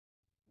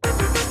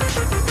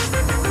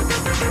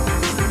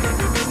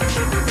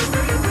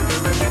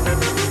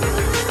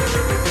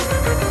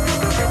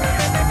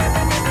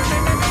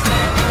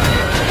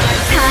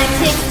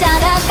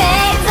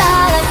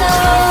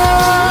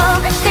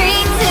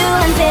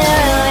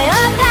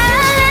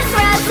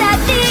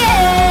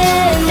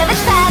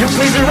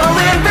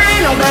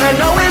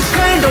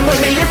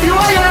if you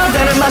are young,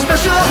 then in my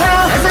special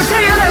hell, as I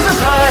tell you there's a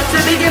part to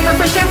begin the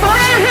fishing for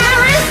you, here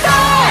we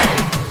start!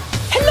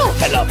 Hello,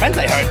 fellow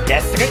friends, I heard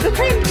death's the great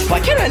supreme.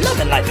 Why can't I love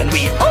in life and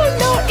we all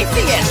know it's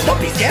the end.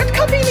 Don't be scared,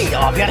 copy me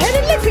off your head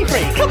and let's be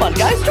free. Come on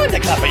guys, join the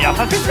club for your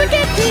puppet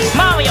spaghetti.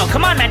 Mario,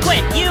 come on man,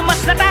 quit. You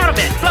must step out of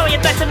it. Flurry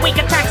of threats and weak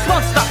attacks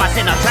won't stop us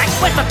in our tracks.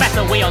 With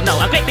Professor, we all know,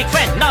 a great big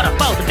friend, not a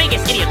foe. The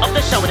biggest idiot of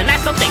the show with an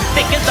ass so thick,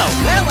 thick as though.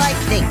 Well, I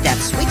think that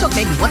sweet talk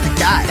made me want to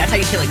die. That's how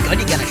you kill a good,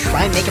 you gotta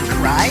try and make him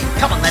cry?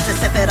 Come on, let's just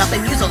step it up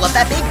and use all of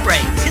that big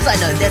brain. Cause I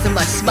know there's a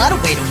much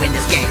smarter way to win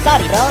this game.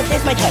 Sorry bro,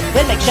 this my turn.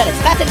 We'll make sure it's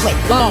fast and quick.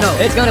 Oh no,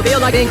 it's gonna feel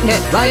like being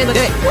hit right in the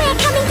dick. We're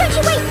coming, don't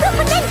you wait, we'll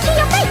put them to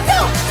your face.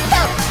 So,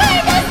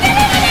 burn those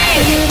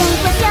enemies! You think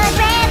with your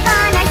grip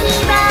on our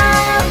hero.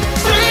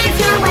 3,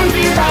 2, 1,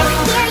 0.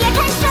 Feel your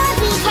control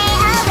decay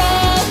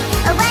away.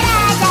 Oh, what a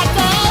dark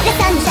day. The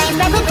sun shines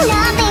bright with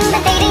nothing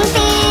but fading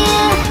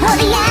fear. Oh,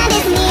 the end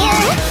is near.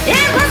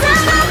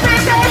 Impossible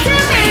pressure to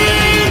be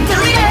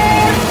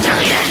deleted.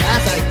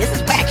 Sorry, this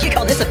is whack. You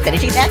call this a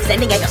finishing act?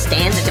 Sending out your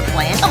stands into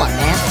plan? Come on,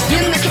 man.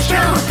 You must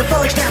control the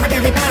full extent of my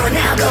deadly power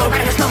now. Go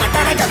right in this moment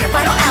that I dug your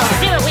final hour.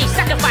 Zero, we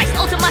sacrificed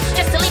ultimate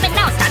just to leave it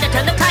now. It's time to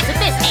turn the tides with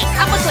this ace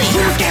up a sleeve.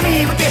 You scare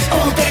me with this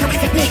old damn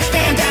technique.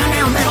 Stand down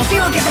now, metal.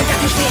 Zero, give the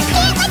death you seek.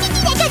 Can't let you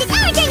do that cause it's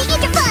our journey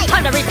into fun.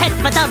 Time to repent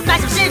for the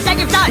massive sins that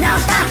you've done. Now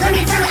stop, let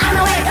me tell you, I'm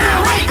away, go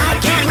away. I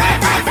can't let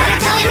that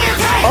tell you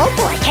mutate. Oh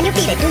boy, can you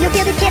feel it? Do you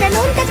feel this get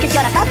alone? That's cause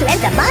you're about to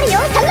enter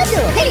Mario's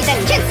Palazzo. Ladies and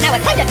gents, now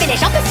it's time to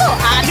finish off the score.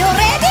 Are you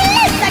ready?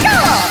 Let's go!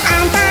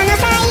 あんたの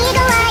最後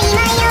は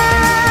今よ。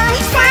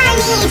3、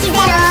2、1、0。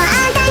あ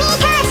んたに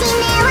勝ち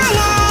目は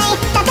ない。